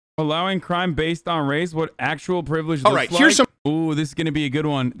Allowing crime based on race, what actual privilege All looks right, like. here's some. Ooh, this is going to be a good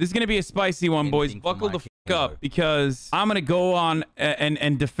one. This is going to be a spicy one, boys. Buckle the fuck up, because I'm going to go on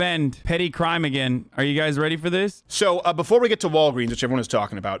and defend petty crime again. Are you guys ready for this? So before we get to Walgreens, which everyone is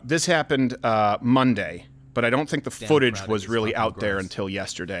talking about, this happened Monday, but I don't think the footage was really out there until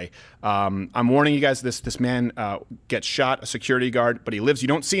yesterday. I'm warning you guys, this man gets shot, a security guard, but he lives. You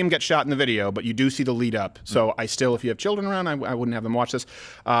don't see him get shot in the video, but you do see the lead up. So I still, if you have children around, I wouldn't have them watch this.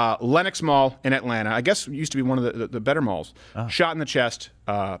 Lenox Mall in Atlanta, I guess it used to be one of the better malls. Shot in the chest,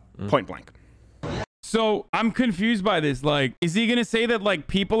 point blank. So I'm confused by this. Like, is he going to say that, like,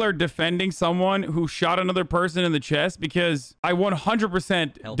 people are defending someone who shot another person in the chest? Because I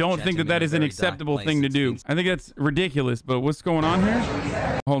 100% don't think that that is an acceptable thing to do. I think that's ridiculous. But what's going on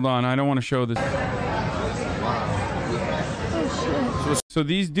here? Hold on. I don't want to show this. So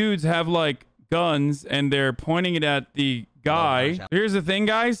these dudes have, like, guns, and they're pointing it at the guy. Here's the thing,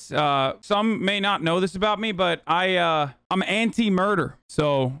 guys. Some may not know this about me, but I'm anti-murder.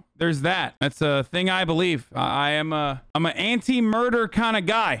 So there's that. That's a thing I believe. I'm an anti-murder kind of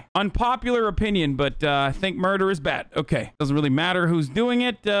guy. Unpopular opinion, but I think murder is bad. Okay. Doesn't really matter who's doing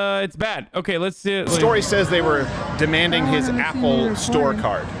it. It's bad. Okay, let's see it. The story says they were demanding his Apple Store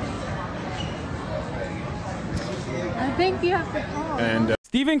card. I think you have to call. And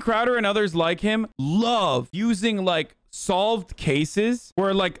Steven Crowder and others like him love using, like, solved cases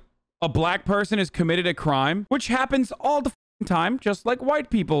where, like, a black person has committed a crime, which happens all the time, just like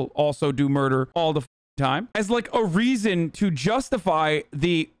white people also do murder all the time, as, like, a reason to justify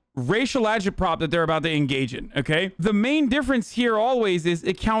the racial agitprop that they're about to engage in. Okay, the main difference here always is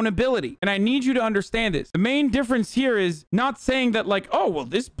accountability, and I need you to understand this. The main difference here is not saying that, like, oh, well,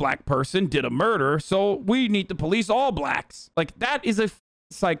 this black person did a murder, so we need to police all blacks. Like, that is a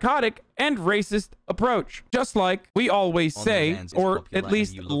psychotic and racist approach. Just like we always say, or at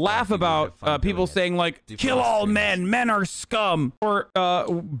least laugh about, people saying, like, kill all men, men are scum, or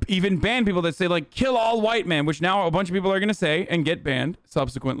even ban people that say, like, kill all white men, which now a bunch of people are going to say and get banned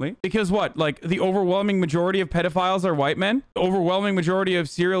subsequently. Because what? Like, the overwhelming majority of pedophiles are white men? The overwhelming majority of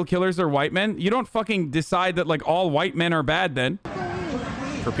serial killers are white men? You don't fucking decide that, like, all white men are bad then.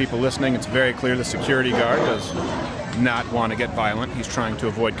 for people listening, it's very clear the security guard does not want to get violent. He's trying to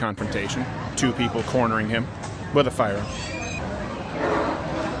avoid confrontation. Two people cornering him with a firearm.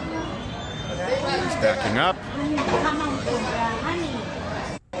 He's backing up.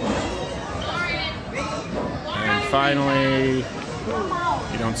 And finally,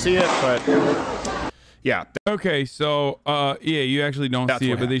 you don't see it, but yeah. Okay, so yeah, you actually don't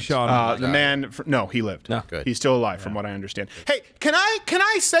see it, but they shot him. The man, no, he lived. No, good. He's still alive, from what I understand. Hey, can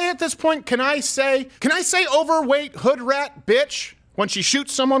I say at this point? Can I say overweight hood rat bitch when she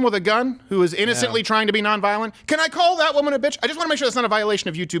shoots someone with a gun who is innocently trying to be nonviolent? Can I call that woman a bitch? I just want to make sure that's not a violation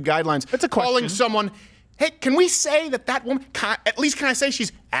of YouTube guidelines. That's a question. Calling someone. Hey, can we say that woman? At least can I say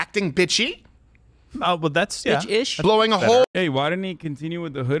she's acting bitchy? Well, that's bitch-ish. Blowing a hole. Hey, why didn't he continue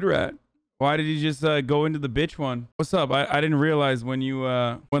with the hood rat? Why did he just go into the bitch one? What's up? I didn't realize when you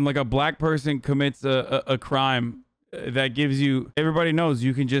when like a black person commits a crime that gives you, everybody knows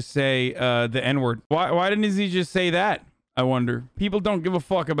you can just say the N-word. Why didn't he just say that? I wonder. People don't give a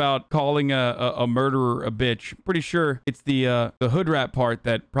fuck about calling a murderer a bitch. Pretty sure it's the hood rat part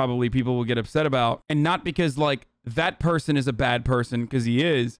that probably people will get upset about, and not because like that person is a bad person, because he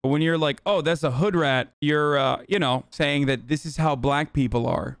is. But when you're like, oh, that's a hood rat, you're, you know, saying that this is how black people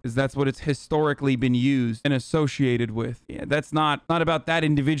are, because that's what it's historically been used and associated with. Yeah, that's not about that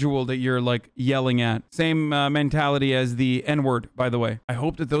individual that you're like yelling at. Same mentality as the N-word, by the way. I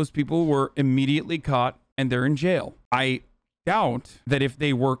hope that those people were immediately caught and they're in jail. I doubt that if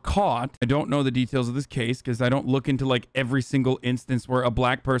they were caught, I don't know the details of this case because I don't look into like every single instance where a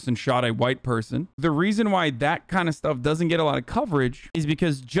black person shot a white person. The reason why that kind of stuff doesn't get a lot of coverage is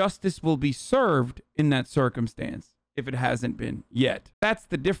because justice will be served in that circumstance if it hasn't been yet. That's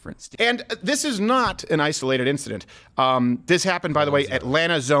the difference. And this is not an isolated incident. This happened, by the way,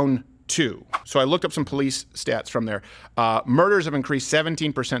 Atlanta Zone 2. So I looked up some police stats from there. Murders have increased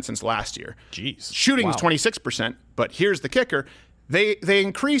 17% since last year. Jeez. Shootings 26%, but here's the kicker. They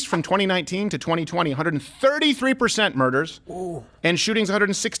increased from 2019 to 2020, 133% murders, and shootings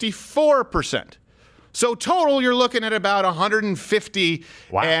 164%. So total, you're looking at about 150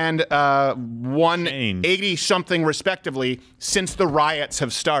 and 180 something respectively since the riots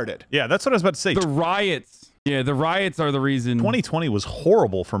have started. Yeah, that's what I was about to say. The riots. Yeah, the riots are the reason. 2020 was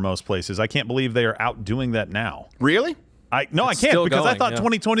horrible for most places. I can't believe they are out doing that now. Really? I can't still because I going, thought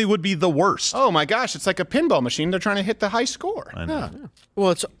 2020 would be the worst. Oh my gosh, it's like a pinball machine. They're trying to hit the high score. I know.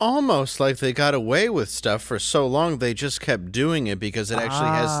 Well, it's almost like they got away with stuff for so long they just kept doing it because it actually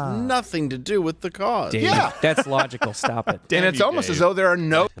has nothing to do with the cause. Dave, Yeah. that's logical. Stop it. And it's almost as though there are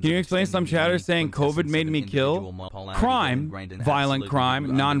no... Can you explain some chatter saying COVID made me kill? Crime, violent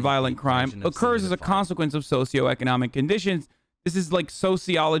crime, non-violent crime, occurs as a consequence of socioeconomic conditions. This is like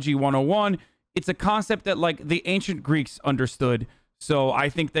sociology 101. It's a concept that like the ancient Greeks understood. So I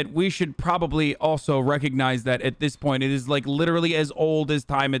think that we should probably also recognize that at this point, it is like literally as old as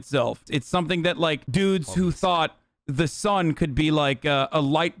time itself. It's something that like dudes who thought the sun could be like a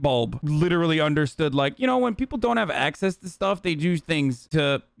light bulb literally understood, like, you know, when people don't have access to stuff, they do things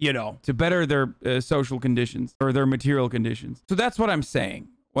to, you know, to better their social conditions or their material conditions. So that's what I'm saying.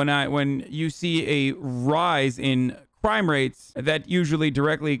 When you see a rise in crime rates, that usually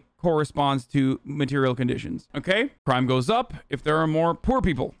directly corresponds to material conditions. Okay? Crime goes up if there are more poor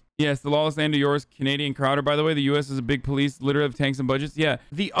people. Yes, the lawless land of yours, Canadian Crowder, by the way. The U.S. is a big police, literally have tanks and budgets. Yeah.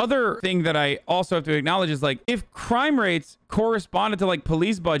 The other thing that I also have to acknowledge is like, if crime rates corresponded to like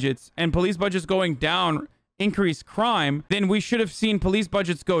police budgets and police budgets going down increase crime, then we should have seen police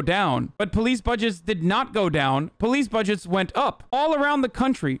budgets go down. But police budgets did not go down. Police budgets went up. All around the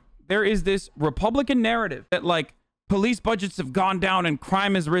country, there is this Republican narrative that like, police budgets have gone down and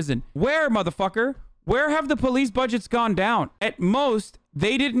crime has risen. Where, motherfucker? Where have the police budgets gone down? At most,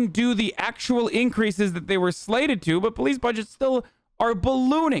 they didn't do the actual increases that they were slated to, but police budgets still are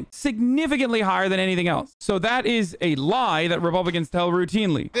ballooning significantly higher than anything else. So that is a lie that Republicans tell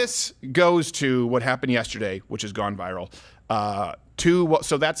routinely. This goes to what happened yesterday, which has gone viral.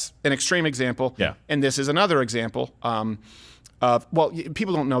 So that's an extreme example. Yeah. And this is another example. Well,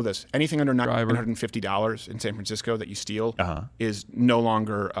 people don't know this. Anything under $950 in San Francisco that you steal is no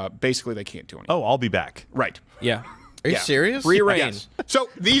longer, basically they can't do anything. Oh, I'll be back. Right. Yeah. Are you serious? Free reign. Yes. So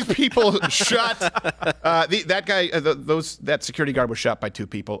these people shot, that guy, that security guard was shot by two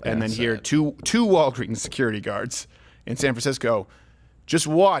people. And then here, two Walgreens security guards in San Francisco. Just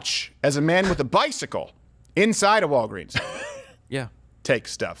watch as a man with a bicycle inside a Walgreens Yeah.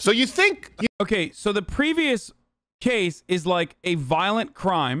 takes stuff. So you think... Okay, so the previous case is like a violent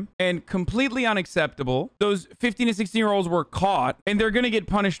crime and completely unacceptable. Those 15 to 16-year-olds were caught and they're going to get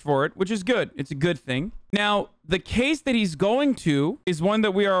punished for it, which is good. It's a good thing. Now, the case that he's going to is one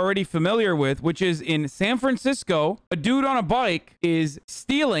that we are already familiar with, which is in San Francisco. A dude on a bike is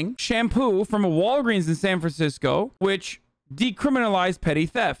stealing shampoo from a Walgreens in San Francisco, which decriminalized petty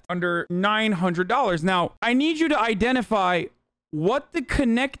theft under $900. Now, I need you to identify what the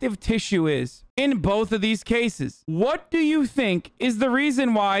connective tissue is in both of these cases. What do you think is the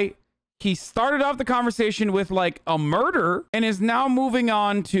reason why he started off the conversation with like a murder and is now moving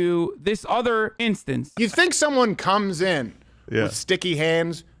on to this other instance? You think someone comes in with sticky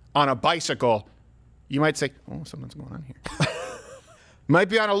hands on a bicycle, you might say, oh, something's going on here. Might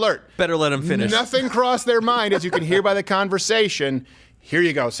be on alert. Better let him finish. Nothing crossed their mind, as you can hear by the conversation. Here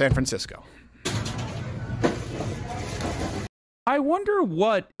you go, San Francisco. I wonder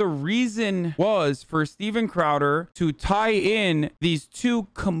what the reason was for Steven Crowder to tie in these two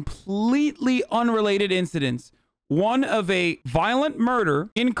completely unrelated incidents. One of a violent murder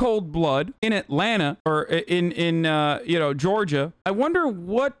in cold blood in Atlanta or in Georgia. I wonder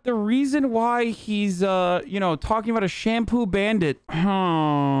what the reason why he's talking about a shampoo bandit.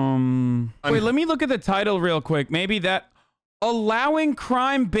 Wait, let me look at the title real quick. Maybe that. Allowing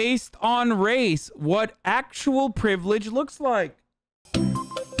crime based on race, what actual privilege looks like.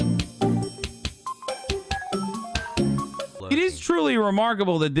 It is truly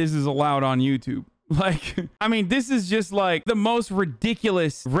remarkable that this is allowed on YouTube. Like, I mean, this is just like the most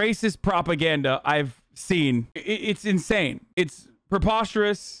ridiculous racist propaganda I've seen. It's insane. It's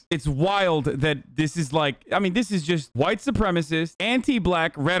preposterous. It's wild that this is like, I mean, this is just white supremacist,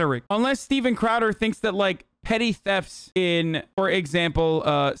 anti-black rhetoric. Unless Steven Crowder thinks that like petty thefts in, for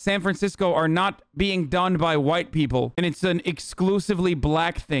example, San Francisco are not being done by white people and it's an exclusively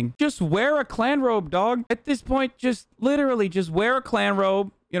black thing. Just wear a Klan robe, dog. At this point, just literally just wear a Klan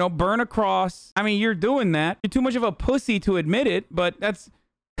robe, you know, burn a cross. I mean, you're doing that. You're too much of a pussy to admit it, but that's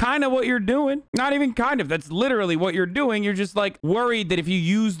kind of what you're doing. Not even kind of. That's literally what you're doing. You're just like worried that if you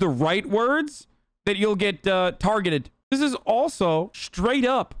use the right words, that you'll get targeted. This is also straight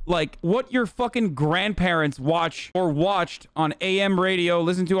up like what your fucking grandparents watch or watched on AM radio,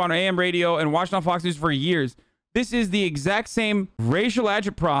 listened to on AM radio, and watched on Fox News for years. This is the exact same racial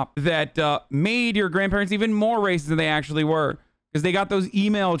agitprop that made your grandparents even more racist than they actually were. because they got those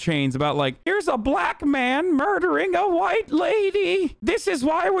email chains about like, here's a black man murdering a white lady. This is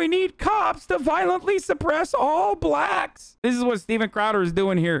why we need cops to violently suppress all blacks. This is what Steven Crowder is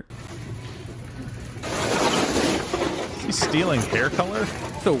doing here. Is he stealing hair color?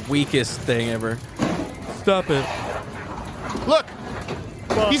 The weakest thing ever. Stop it. Look,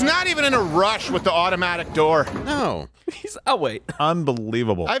 he's not even in a rush with the automatic door. No. Oh wait.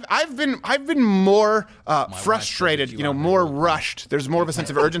 Unbelievable. I've been more frustrated, you know, more rushed. There's more of a sense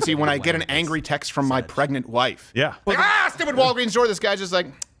of urgency when I get an angry text from my pregnant wife. Yeah. Like, stupid Walgreens door. This guy's just like,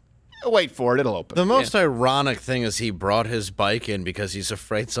 wait for it, it'll open. The most ironic thing is he brought his bike in because he's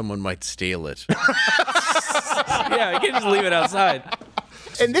afraid someone might steal it. Yeah, you can just leave it outside.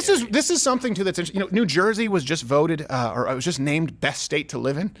 And this is something too that's interesting. You know, New Jersey was just voted, or it was just named best state to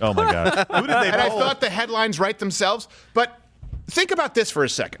live in. Oh my God. Who did they And I poll? thought the headlines write themselves. But think about this for a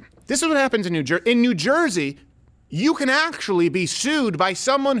second. This is what happens in New Jersey. In New Jersey, you can actually be sued by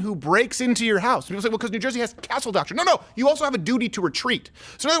someone who breaks into your house. People say, well, because New Jersey has castle doctrine. No, you also have a duty to retreat.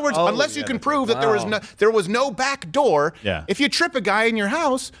 So in other words, unless you can prove that there was no back door, if you trip a guy in your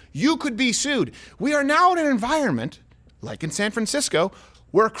house, you could be sued. We are now in an environment, like in San Francisco,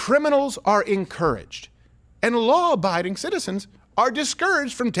 where criminals are encouraged and law-abiding citizens are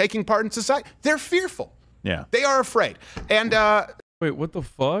discouraged from taking part in society. They're fearful. Yeah. They are afraid. And Wait, what the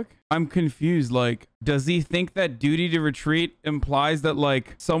fuck? I'm confused. Like, does he think that duty to retreat implies that,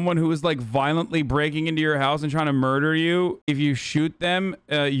 like, someone who is, like, violently breaking into your house and trying to murder you, if you shoot them,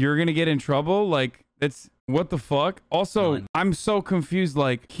 you're gonna get in trouble? Like, that's... What the fuck? Also, I'm so confused.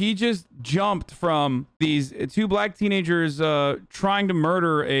 Like, he just jumped from these two black teenagers trying to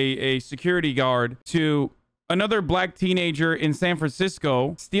murder a security guard to another black teenager in San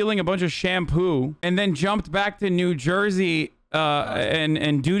Francisco stealing a bunch of shampoo, and then jumped back to New Jersey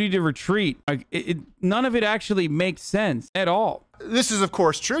and duty to retreat. Like, none of it actually makes sense at all. this is, of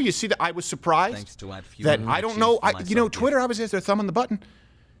course, true. You see that I was surprised that I don't know. You know, Twitter obviously has their thumb on the button.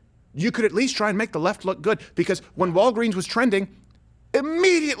 You could at least try and make the left look good, because when Walgreens was trending,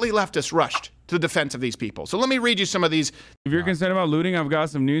 immediately leftists rushed to the defense of these people. So let me read you some of these. If you're concerned about looting, I've got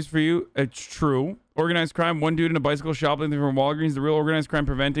some news for you. It's true. Organized crime, one dude in a bicycle shoplifting from Walgreens. The real organized crime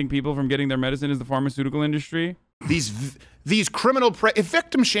preventing people from getting their medicine is the pharmaceutical industry. These criminal... if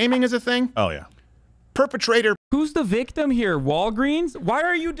victim shaming is a thing... Oh, yeah. Perpetrator... Who's the victim here? Walgreens? Why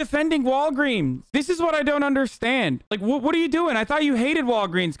are you defending Walgreens? This is what I don't understand. Like, what are you doing? I thought you hated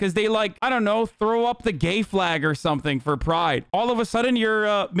Walgreens because they, like, I don't know, throw up the gay flag or something for pride. All of a sudden, you're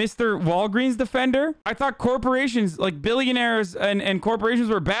Mr. Walgreens defender? I thought corporations, like billionaires and corporations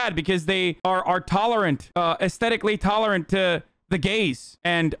were bad because they are tolerant, aesthetically tolerant to the gays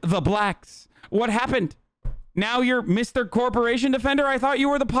and the blacks. What happened? Now you're Mr. Corporation Defender? I thought you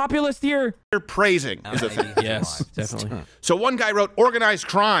were the populist here. Praising is a thing. Yes, definitely. So one guy wrote, organized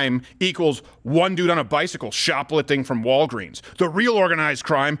crime equals one dude on a bicycle shoplifting from Walgreens. The real organized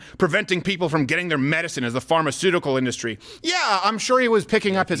crime preventing people from getting their medicine is the pharmaceutical industry. Yeah, I'm sure he was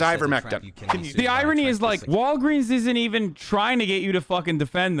picking up his ivermectin. The irony is, like, Walgreens isn't even trying to get you to fucking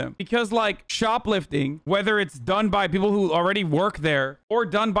defend them. Because, like, shoplifting, whether it's done by people who already work there or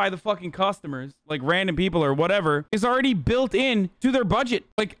done by the fucking customers, like random people or whatever, is already built in to their budget.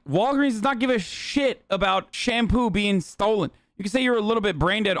 Like, Walgreens does not give a shit about shampoo being stolen. You can say you're a little bit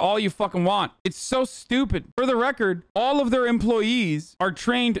brain dead all you fucking want. It's so stupid. For the record, all of their employees are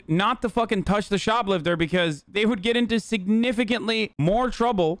trained not to fucking touch the shoplifter because they would get into significantly more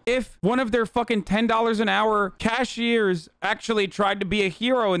trouble if one of their fucking $10 an hour cashiers actually tried to be a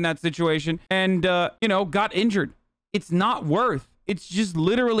hero in that situation and, you know, got injured. It's not worth. It's just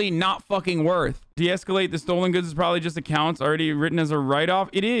literally not fucking worth. De-escalate the stolen goods is probably just accounts already written as a write-off.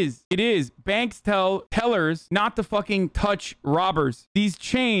 It is. It is. Banks tell tellers not to fucking touch robbers. These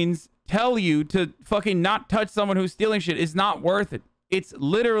chains tell you to fucking not touch someone who's stealing shit. It's not worth it. It's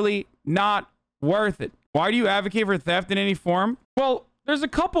literally not worth it. Why do you advocate for theft in any form? Well, there's a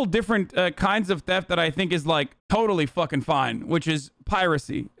couple different kinds of theft that I think is, like, totally fucking fine, which is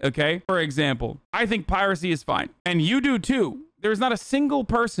piracy, okay? For example, I think piracy is fine. And you do too. There's not a single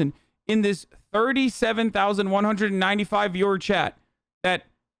person in this 37,195 viewer chat that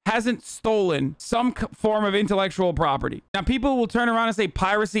hasn't stolen some form of intellectual property. Now, people will turn around and say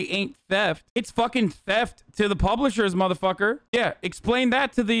piracy ain't theft. It's fucking theft to the publishers, motherfucker. Yeah, explain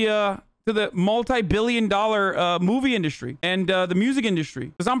that to the multi-billion-dollar movie industry and the music industry,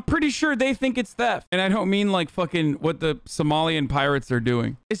 because I'm pretty sure they think it's theft. And I don't mean like fucking what the Somalian pirates are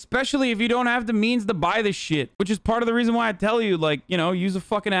doing, especially if you don't have the means to buy this shit, which is part of the reason why I tell you, like, you know, use a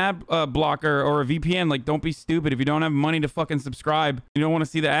fucking ad blocker or a VPN. Like, don't be stupid. If you don't have money to fucking subscribe, you don't want to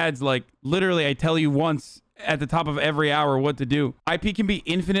see the ads. Like, literally, I tell you once at the top of every hour what to do. IP can be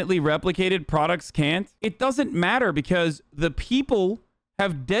infinitely replicated, products can't. It doesn't matter because the people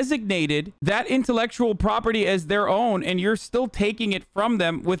have designated that intellectual property as their own, and you're still taking it from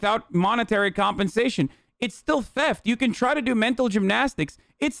them without monetary compensation. It's still theft. You can try to do mental gymnastics.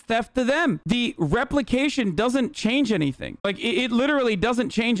 It's theft to them. The replication doesn't change anything. Like, it literally doesn't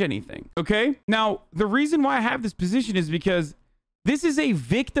change anything. Okay? Now, the reason why I have this position is because this is a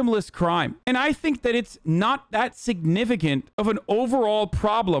victimless crime. And I think that it's not that significant of an overall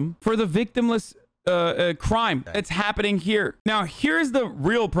problem for the victimless crime that's happening here. Now, here's the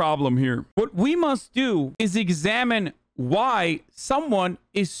real problem here. What we must do is examine why someone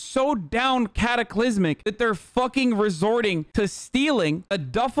is so down cataclysmic that they're fucking resorting to stealing a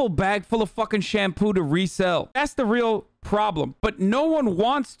duffel bag full of fucking shampoo to resell. That's the real problem. But no one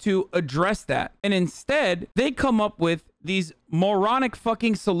wants to address that. And instead, they come up with these moronic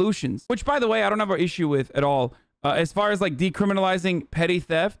fucking solutions, which, by the way, I don't have an issue with at all. As far as like decriminalizing petty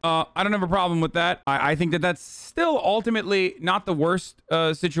theft, I don't have a problem with that. I think that that's still ultimately not the worst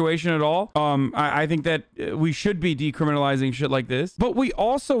situation at all. I think that we should be decriminalizing shit like this, but we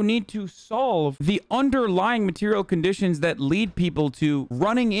also need to solve the underlying material conditions that lead people to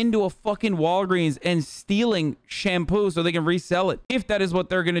running into a fucking Walgreens and stealing shampoo so they can resell it, if that is what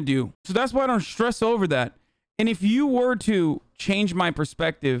they're gonna do. So that's why I don't stress over that. And if you were to change my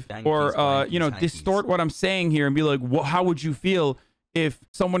perspective or, you know, distort what I'm saying here and be like, how would you feel if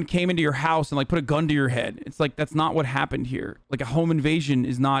someone came into your house and like put a gun to your head? It's like, that's not what happened here. Like, a home invasion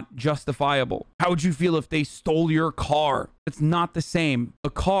is not justifiable. How would you feel if they stole your car? It's not the same. A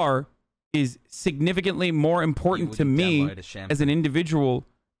car is significantly more important to me as an individual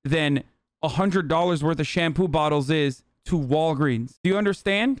than $100 worth of shampoo bottles is to Walgreens. Do you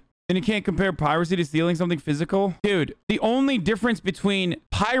understand? And you can't compare piracy to stealing something physical? Dude, the only difference between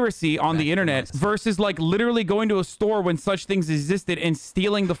piracy on the internet versus like literally going to a store when such things existed and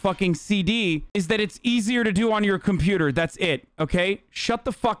stealing the fucking CD is that it's easier to do on your computer. That's it. Okay? Shut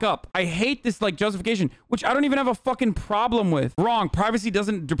the fuck up. I hate this like justification, which I don't even have a fucking problem with. Wrong. Privacy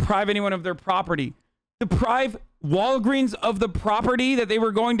doesn't deprive anyone of their property. Deprive Walgreens of the property that they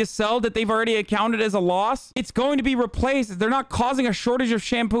were going to sell that they've already accounted as a loss. It's going to be replaced. They're not causing a shortage of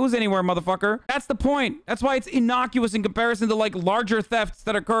shampoos anywhere, motherfucker. That's the point. That's why it's innocuous in comparison to like larger thefts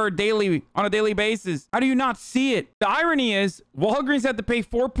that occur daily on a daily basis. How do you not see it? The irony is Walgreens had to pay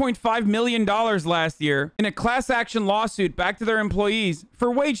 $4.5 million last year in a class action lawsuit back to their employees for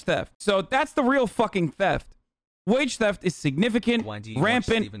wage theft. So that's the real fucking theft. Wage theft is significant,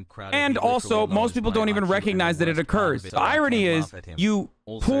 rampant, and also most people don't even recognize that it occurs. The irony is you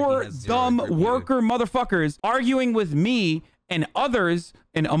poor, dumb worker motherfuckers arguing with me and others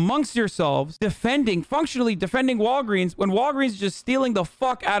and amongst yourselves functionally defending Walgreens when Walgreens is just stealing the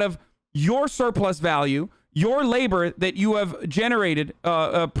fuck out of your surplus value, your labor that you have generated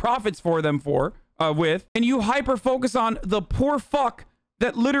profits for them with, and you hyper focus on the poor fuck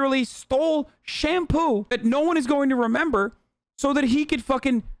that literally stole shampoo that no one is going to remember so that he could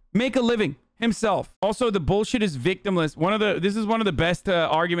fucking make a living himself. Also, the bullshit is victimless. This is one of the best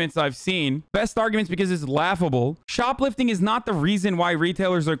arguments I've seen. Best arguments because it's laughable. Shoplifting is not the reason why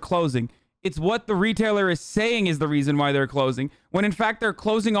retailers are closing. It's what the retailer is saying is the reason why they're closing, when in fact they're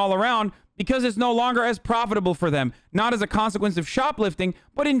closing all around because it's no longer as profitable for them. Not as a consequence of shoplifting,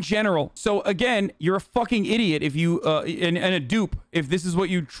 but in general. So again, you're a fucking idiot if you, and a dupe, if this is what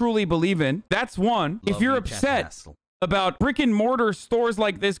you truly believe in. That's one. If you're upset about brick and mortar stores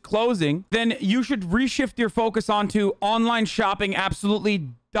like this closing, then you should reshift your focus onto online shopping absolutely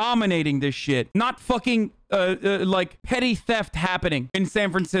dominating this shit. Not fucking, like petty theft happening in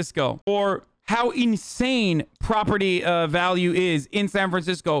San Francisco, or how insane property value is in San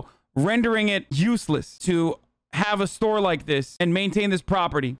Francisco, rendering it useless to have a store like this and maintain this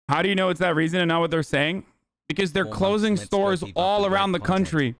property. How do you know it's that reason and not what they're saying? Because they're closing stores all around the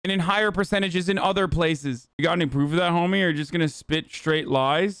country and in higher percentages in other places. You got any proof of that, homie? Or you're just gonna spit straight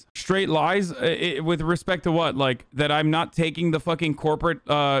lies? Straight lies with respect to what? Like that I'm not taking the fucking corporate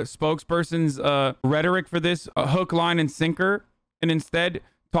spokesperson's rhetoric for this hook, line, and sinker, and instead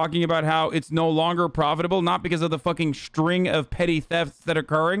talking about how it's no longer profitable, not because of the fucking string of petty thefts that are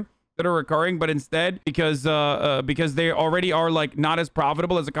occurring, but instead because they already are like not as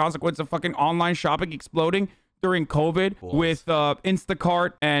profitable as a consequence of fucking online shopping exploding during COVID, with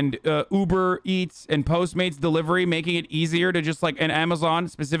Instacart and Uber Eats and Postmates delivery making it easier to just like, and Amazon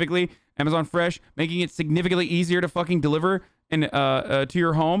specifically, Amazon Fresh, making it significantly easier to fucking deliver and to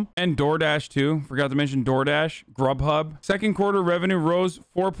your home, and DoorDash too. Forgot to mention DoorDash, Grubhub. Second quarter revenue rose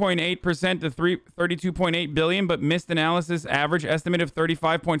 4.8% to $32.8 billion, but missed analysis average estimate of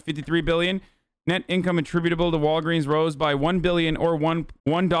 $35.53 billion Net income attributable to Walgreens rose by $1 billion or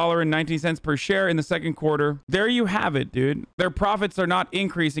 $1.19 per share in the second quarter. There you have it, dude. Their profits are not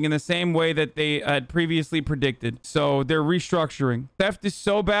increasing in the same way that they had previously predicted. So they're restructuring. Theft is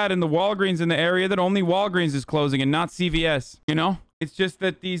so bad in the Walgreens in the area that only Walgreens is closing and not CVS. You know? It's just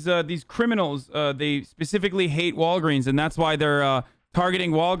that these criminals, they specifically hate Walgreens, and that's why they're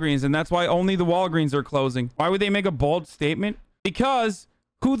targeting Walgreens, and that's why only the Walgreens are closing. Why would they make a bold statement? Because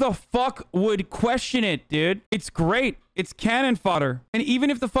who the fuck would question it, dude? It's great. It's cannon fodder. And even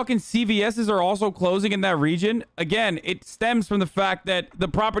if the fucking CVSs are also closing in that region, again, it stems from the fact that the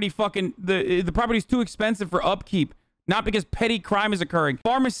property the property's too expensive for upkeep. Not because petty crime is occurring.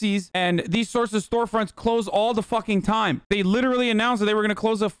 Pharmacies and these sorts of storefronts close all the fucking time. They literally announced that they were going to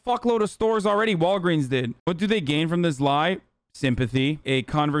close a fuckload of stores already. Walgreens did. What do they gain from this lie? Sympathy, a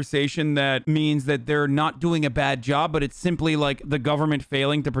conversation that means that they're not doing a bad job, but it's simply like the government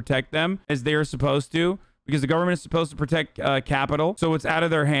failing to protect them as they're supposed to, because the government is supposed to protect capital. So it's out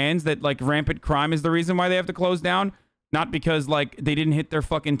of their hands that like rampant crime is the reason why they have to close down, not because like they didn't hit their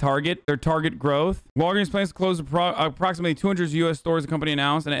fucking target, their target growth. Walgreens plans to close approximately 200 U.S. stores, the company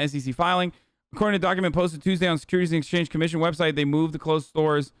announced in an SEC filing. According to a document posted Tuesday on Securities and Exchange Commission website, they moved to close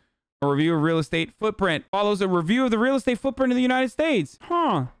stores. A review of real estate footprint follows a review of the real estate footprint in the United States.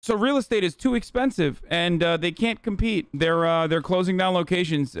 Huh. So real estate is too expensive and they can't compete. They're closing down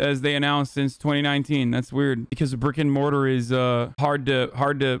locations as they announced since 2019. That's weird because brick and mortar is hard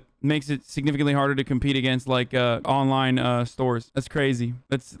to makes it significantly harder to compete against like online stores. That's crazy.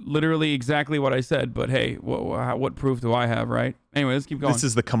 That's literally exactly what I said. But hey, what proof do I have, right? Anyway, let's keep going. This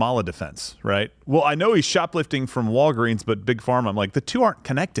is the Kamala defense, right? Well, I know he's shoplifting from Walgreens, but Big Pharma, I'm like, the two aren't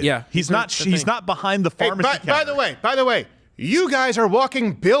connected. Yeah. He's not behind the pharmacy counter. By the way, you guys are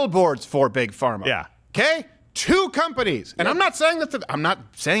walking billboards for Big Pharma. Yeah. Okay? Two companies. And I'm not saying that I'm not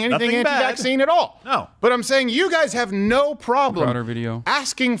saying anything Nothing bad. anti-vaccine at all. No. But I'm saying you guys have no problem video.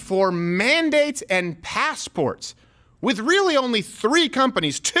 asking for mandates and passports with really only 3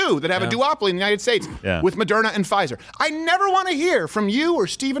 companies, 2 that have a duopoly in the United States with Moderna and Pfizer. I never want to hear from you or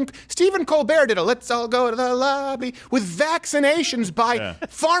Stephen Colbert did a let's all go to the lobby with vaccinations by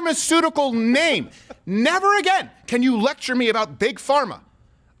pharmaceutical name. Never again can you lecture me about Big Pharma.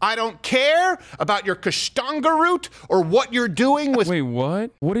 I don't care about your Kashtanga route or what you're doing with... Wait,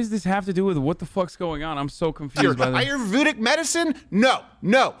 what? What does this have to do with what the fuck's going on? I'm so confused by this. Ayurvedic medicine? No.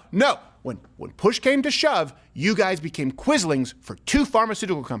 When push came to shove, you guys became quislings for 2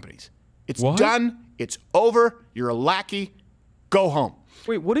 pharmaceutical companies. It's done. It's over. You're a lackey. Go home.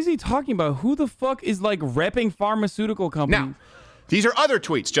 Wait, what is he talking about? Who the fuck is like repping pharmaceutical companies? Now, these are other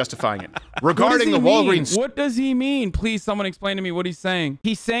tweets justifying it. Regarding the Walgreens... What does he mean? Please, someone explain to me what he's saying.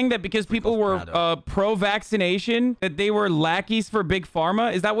 He's saying that because people were pro-vaccination, that they were lackeys for Big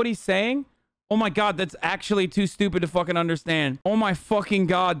Pharma? Is that what he's saying? Oh my God, that's actually too stupid to fucking understand. Oh my fucking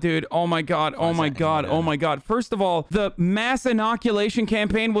God, dude. Oh my God. Oh my God. Oh my God. First of all, the mass inoculation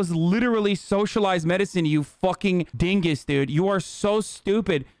campaign was literally socialized medicine, you fucking dingus, dude. You are so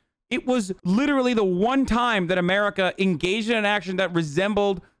stupid. It was literally the one time that America engaged in an action that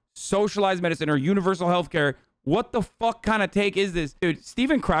resembled socialized medicine or universal healthcare. What the fuck kind of take is this? Dude,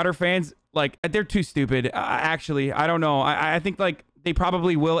 Steven Crowder fans, like, they're too stupid. Actually, I don't know. I think, like, they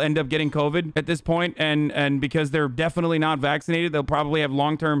probably will end up getting COVID at this point, and because they're definitely not vaccinated, they'll probably have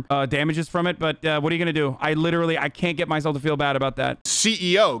long-term damages from it. But what are you gonna do? I can't get myself to feel bad about that.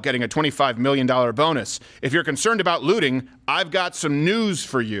 CEO getting a $25 million bonus. If you're concerned about looting, I've got some news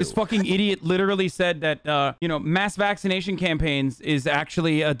for you. This fucking idiot literally said that you know, mass vaccination campaigns is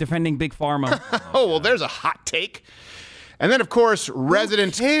actually defending Big Pharma. Oh well, there's a hot take. And then, of course,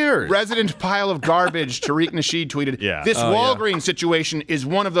 resident pile of garbage, Tariq Nasheed tweeted, this Walgreens situation is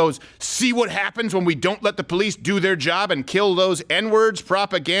one of those see what happens when we don't let the police do their job and kill those N-words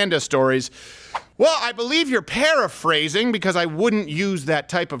propaganda stories. Well, I believe you're paraphrasing because I wouldn't use that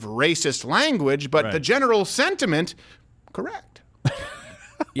type of racist language, but the general sentiment, correct.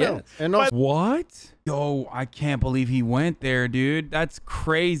 Yeah. And also, what? Yo, I can't believe he went there, dude. That's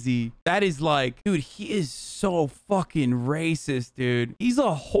crazy. That is like, dude, he is so fucking racist, dude. He's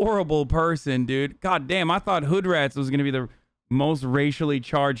a horrible person, dude. God damn, I thought hood rats was gonna be the most racially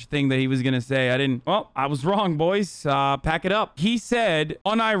charged thing that he was gonna say. Well, I was wrong, boys. Pack it up. He said,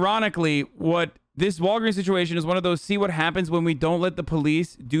 unironically, what this Walgreens situation is one of those see what happens when we don't let the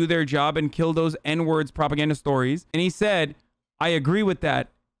police do their job and kill those N-words propaganda stories. And he said, I agree with that.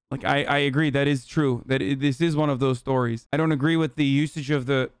 Like, I agree. That is true. This is one of those stories. I don't agree with the usage of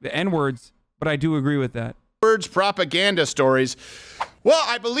the N-words, but I do agree with that. Words, propaganda stories. Well,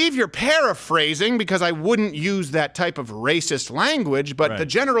 I believe you're paraphrasing because I wouldn't use that type of racist language, but the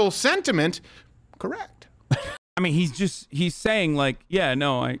general sentiment, correct. I mean, he's saying like, yeah,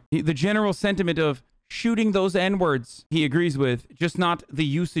 no, the general sentiment of shooting those N-words he agrees with, just not the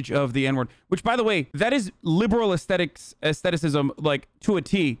usage of the N-word, which, by the way, that is liberal aestheticism, like, to a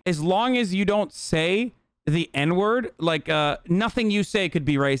T. As long as you don't say the N-word, like, nothing you say could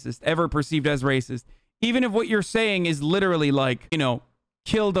be racist, ever perceived as racist. Even if what you're saying is literally like, you know,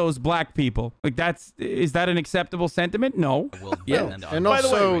 kill those black people. Like, is that an acceptable sentiment? No. Yeah. And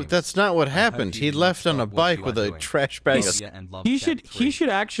also, that's not what happened. He left on a bike with a trash bag of... He should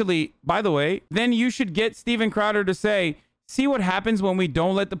actually, by the way, then you should get Steven Crowder to say, see what happens when we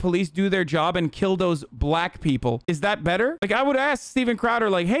don't let the police do their job and kill those black people. Is that better? Like, I would ask Steven Crowder,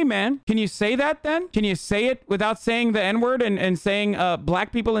 like, hey, man, can you say that then? Can you say it without saying the N-word and saying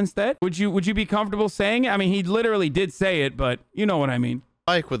black people instead? Would you be comfortable saying it? I mean, he literally did say it, but you know what I mean.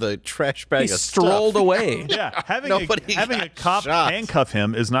 Bike with a trash bag He of strolled stuff. away. Yeah, having Nobody a cop shot. handcuff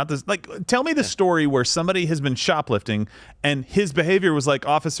him is not this. Like, tell me the story where somebody has been shoplifting and his behavior was like,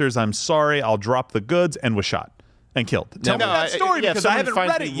 officers, I'm sorry, I'll drop the goods, and was shot and killed. Tell me that story because I haven't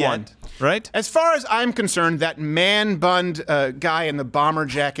read it yet. Right? As far as I'm concerned, that man-bunned guy in the bomber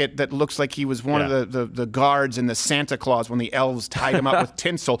jacket that looks like he was one of the guards in the Santa Claus when the elves tied him up with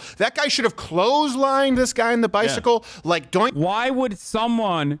tinsel, that guy should have clotheslined this guy in the bicycle. Like, don't. Why would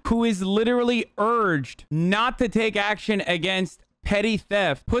someone who is literally urged not to take action against petty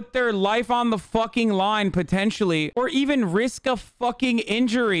theft put their life on the fucking line potentially, or even risk a fucking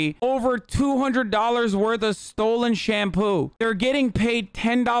injury over $200 worth of stolen shampoo? They're getting paid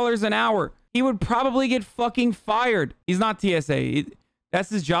 $10 an hour. He would probably get fucking fired. He's not TSA. That's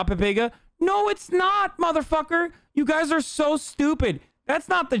his job, Pepega. No, it's not, motherfucker. You guys are so stupid. That's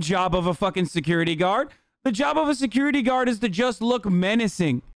not the job of a fucking security guard. The job of a security guard is to just look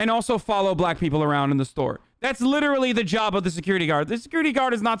menacing and also follow black people around in the store. That's literally the job of the security guard. The security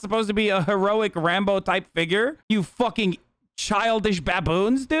guard is not supposed to be a heroic Rambo type figure. You fucking childish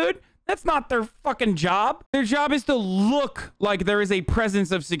baboons, dude. That's not their fucking job. Their job is to look like there is a presence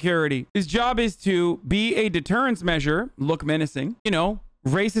of security. His job is to be a deterrence measure, look menacing, you know,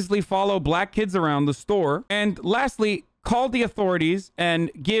 racistly follow black kids around the store, and lastly, call the authorities and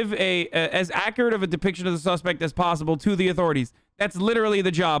give as accurate of a depiction of the suspect as possible to the authorities. That's literally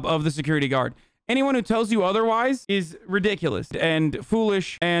the job of the security guard. Anyone who tells you otherwise is ridiculous and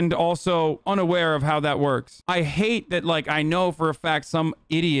foolish and also unaware of how that works. I hate that, like, I know for a fact some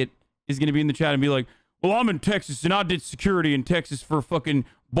idiot is going to be in the chat and be like, well, I'm in Texas and I did security in Texas for a fucking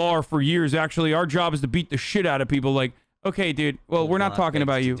bar for years. Actually, our job is to beat the shit out of people. Like, okay, dude, well, we're not talking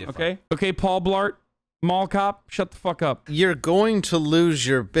about you, okay? Okay, Paul Blart, mall cop, shut the fuck up. You're going to lose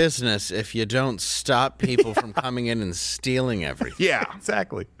your business if you don't stop people from coming in and stealing everything. Yeah,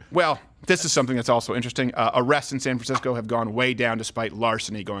 Exactly. well, this is something that's also interesting. Arrests in San Francisco have gone way down despite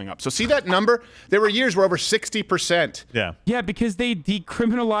larceny going up. So see that number? There were years where over 60%. Yeah. Yeah, because they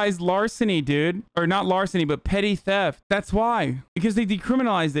decriminalized larceny, dude. Or not larceny, but petty theft. That's why. Because they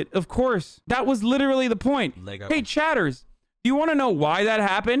decriminalized it. Of course. That was literally the point. Hey, chatters. Do you want to know why that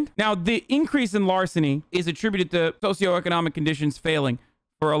happened? Now, the increase in larceny is attributed to socioeconomic conditions failing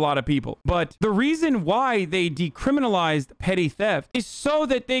for a lot of people. But the reason why they decriminalized petty theft is so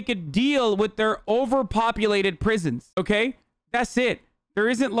that they could deal with their overpopulated prisons. Okay? That's it. There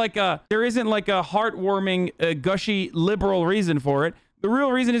isn't like a heartwarming, gushy liberal reason for it. The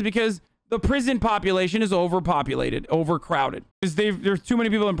real reason is because the prison population is overpopulated, overcrowded. Because there's too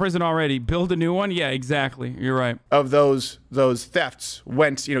many people in prison already. Build a new one? Yeah, exactly. You're right. Of those thefts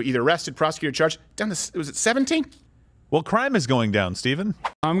went, you know, either arrested, prosecuted, charged, down to, was it 17? Well, crime is going down, Steven.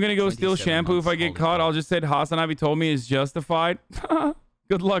 I'm going to go steal shampoo if I get caught. I'll just say HasanAbi told me is justified.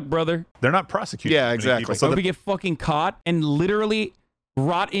 Good luck, brother. They're not prosecuting. Yeah, exactly. People, So if we get fucking caught and literally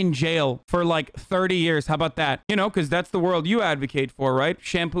rot in jail for like 30 years. How about that? You know, because that's the world you advocate for, right?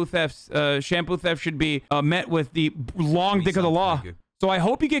 Shampoo theft should be met with the long dick of the law. So I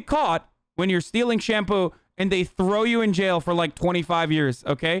hope you get caught when you're stealing shampoo and they throw you in jail for like 25 years,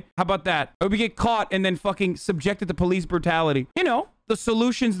 okay? How about that? I hope you get caught and then fucking subjected to police brutality. You know, the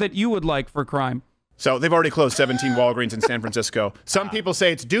solutions that you would like for crime. So they've already closed 17 Walgreens in San Francisco. Some people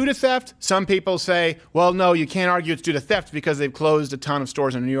say it's due to theft. Some people say, well, no, you can't argue it's due to theft because they've closed a ton of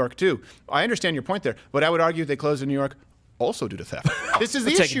stores in New York too. I understand your point there, but I would argue they closed in New York also due to theft. This is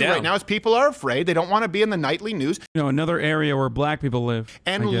the issue right now is people are afraid. They don't want to be in the nightly news. You know, another area where black people live.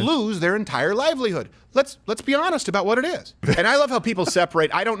 And lose their entire livelihood. Let's be honest about what it is. And I love how people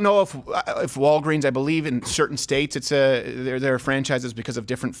separate. I don't know if Walgreens, I believe in certain states, it's there are franchises because of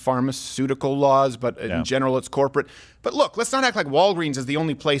different pharmaceutical laws, but in general it's corporate. But look, let's not act like Walgreens is the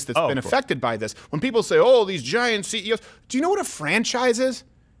only place that's been affected by this. When people say, oh, these giant CEOs, do you know what a franchise is?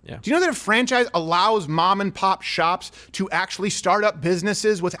 Yeah. Do you know that a franchise allows mom and pop shops to actually start up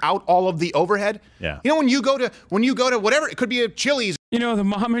businesses without all of the overhead? Yeah. You know, when you go to whatever, it could be a Chili's. You know, the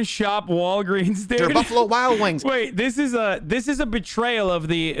mom and shop Walgreens, dude. Or Buffalo Wild Wings. Wait, this is a betrayal of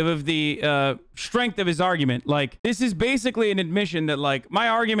the strength of his argument. Like, this is basically an admission that, like, my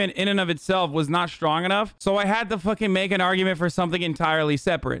argument in and of itself was not strong enough, so I had to fucking make an argument for something entirely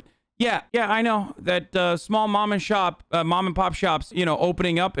separate. Yeah, I know that small mom and pop shops, you know,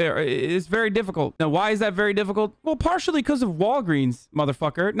 opening up is very difficult. Now, why is that very difficult? Well, partially because of Walgreens,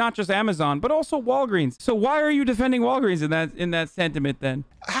 motherfucker, not just Amazon, but also Walgreens. So why are you defending Walgreens in that sentiment then?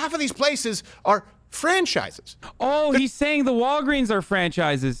 Half of these places are franchises. Oh, he's saying the Walgreens are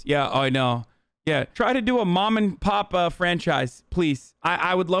franchises. Yeah, I know. Yeah, try to do a mom and pop franchise, please.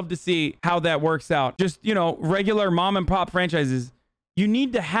 I would love to see how that works out. Just, you know, regular mom and pop franchises. You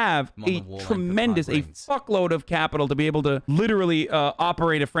need to have a fuckload of capital to be able to literally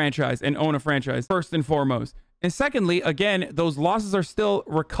operate a franchise and own a franchise, first and foremost. And secondly, again, those losses are still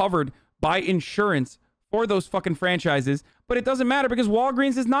recovered by insurance for those fucking franchises, but it doesn't matter because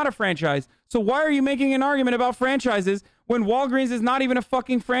Walgreens is not a franchise. So why are you making an argument about franchises when Walgreens is not even a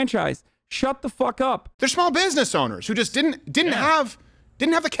fucking franchise? Shut the fuck up. They're small business owners who just didn't have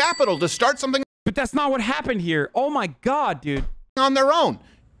the capital to start something. But that's not what happened here. Oh my God, dude. On their own.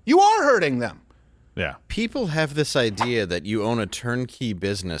 You are hurting them. Yeah. People have this idea that you own a turnkey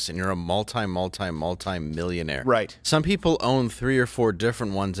business and you're a multi-millionaire. Right. Some people own 3 or 4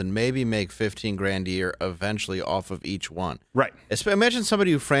 different ones and maybe make 15 grand a year eventually off of each one. Right. Imagine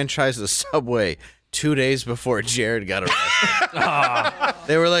somebody who franchised a Subway 2 days before Jared got arrested.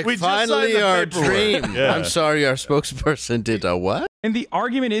 They were like, finally our dream. Yeah. I'm sorry, our spokesperson did a what? And the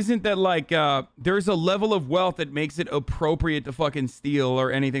argument isn't that, like, there's a level of wealth that makes it appropriate to fucking steal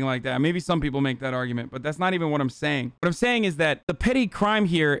or anything like that. Maybe some people make that argument, but that's not even what I'm saying. What I'm saying is that the petty crime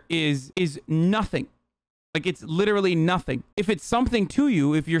here is nothing. Like, it's literally nothing. If it's something to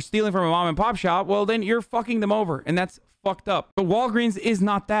you, if you're stealing from a mom and pop shop, well, then you're fucking them over, and that's fucked up. But Walgreens is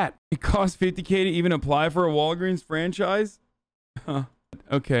not that. It costs $50K to even apply for a Walgreens franchise? Huh.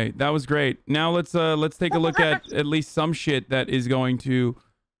 Okay, that was great. Now let's take a look at least some shit that is going to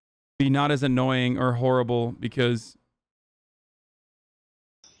be not as annoying or horrible because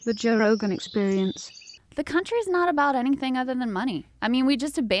The Joe Rogan Experience. The country's not about anything other than money. I mean, we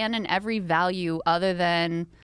just abandon every value other than